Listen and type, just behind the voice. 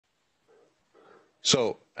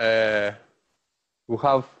So we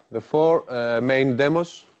have the four main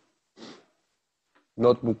demos,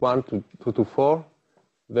 notebook 1 to 4.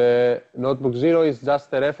 The notebook 0 is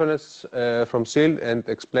just a reference from CIL and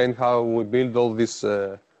explain how we build all these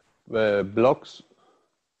blocks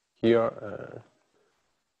here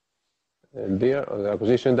and there, the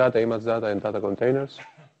acquisition data, image data, and data containers.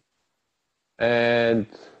 And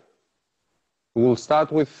we'll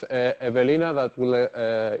start with Evelina that will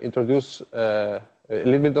introduce a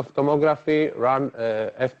little bit of tomography, run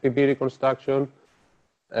FPP reconstruction,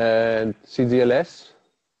 and CGLS.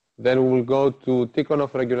 Then we will go to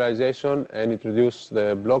Tikhonov regularisation and introduce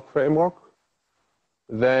the block framework.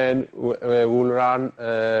 Then we'll run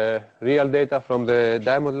real data from the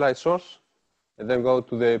Diamond Light Source, and then go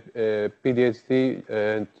to the PDHD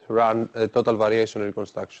and run total variation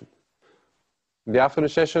reconstruction. In the afternoon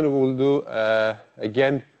session, we will do,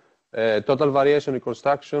 again, total variation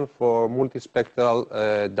reconstruction for multispectral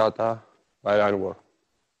data by line work.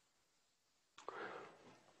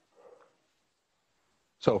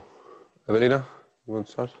 So, Evelina, you want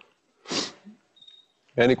to start?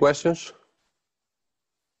 Any questions?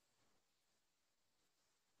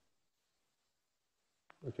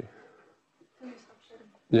 Okay.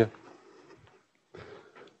 Yeah.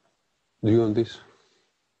 Do you want this?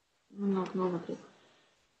 No, not yet.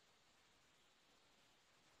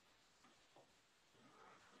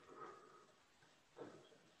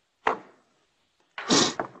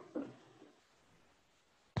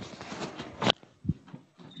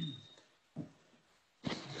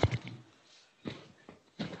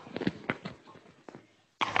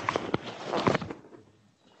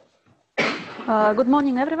 Good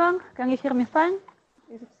morning, everyone. Can you hear me fine?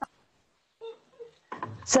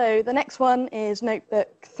 So the next one is Notebook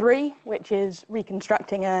 3, which is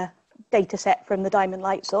reconstructing a data set from the Diamond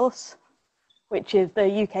Light Source, which is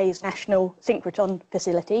the UK's national synchrotron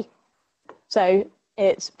facility. So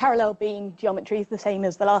it's parallel beam geometry, the same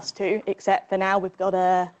as the last two, except for now we've got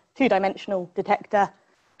a two-dimensional detector,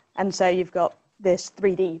 and so you've got this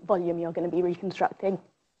 3D volume you're going to be reconstructing.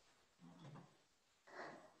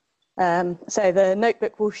 So the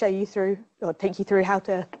notebook will show you through, or take you through how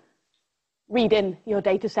to read in your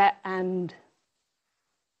data set, and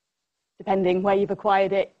depending where you've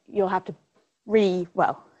acquired it, you'll have to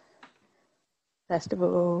first of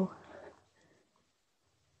all,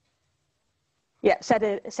 set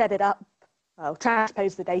it up,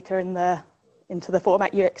 transpose the data into the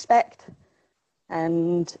format you expect,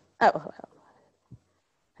 and I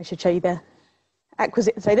should show you the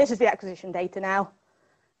acquisition. So this is the acquisition data now.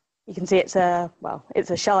 You can see it's a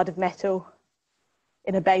shard of metal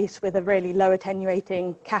in a base with a really low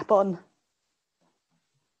attenuating cap on.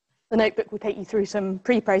 The notebook will take you through some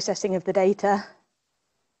pre-processing of the data,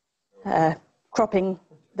 cropping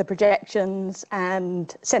the projections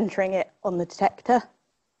and centering it on the detector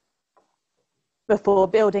before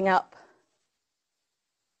building up,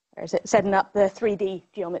 setting up the 3D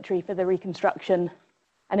geometry for the reconstruction,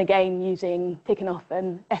 and again using Tikhonov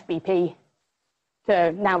and FBP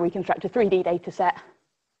to now reconstruct a 3D data set.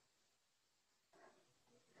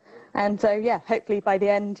 And so, yeah, hopefully by the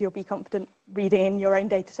end, you'll be confident reading in your own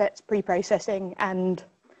data sets, pre-processing, and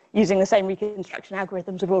using the same reconstruction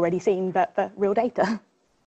algorithms we've already seen, but for real data.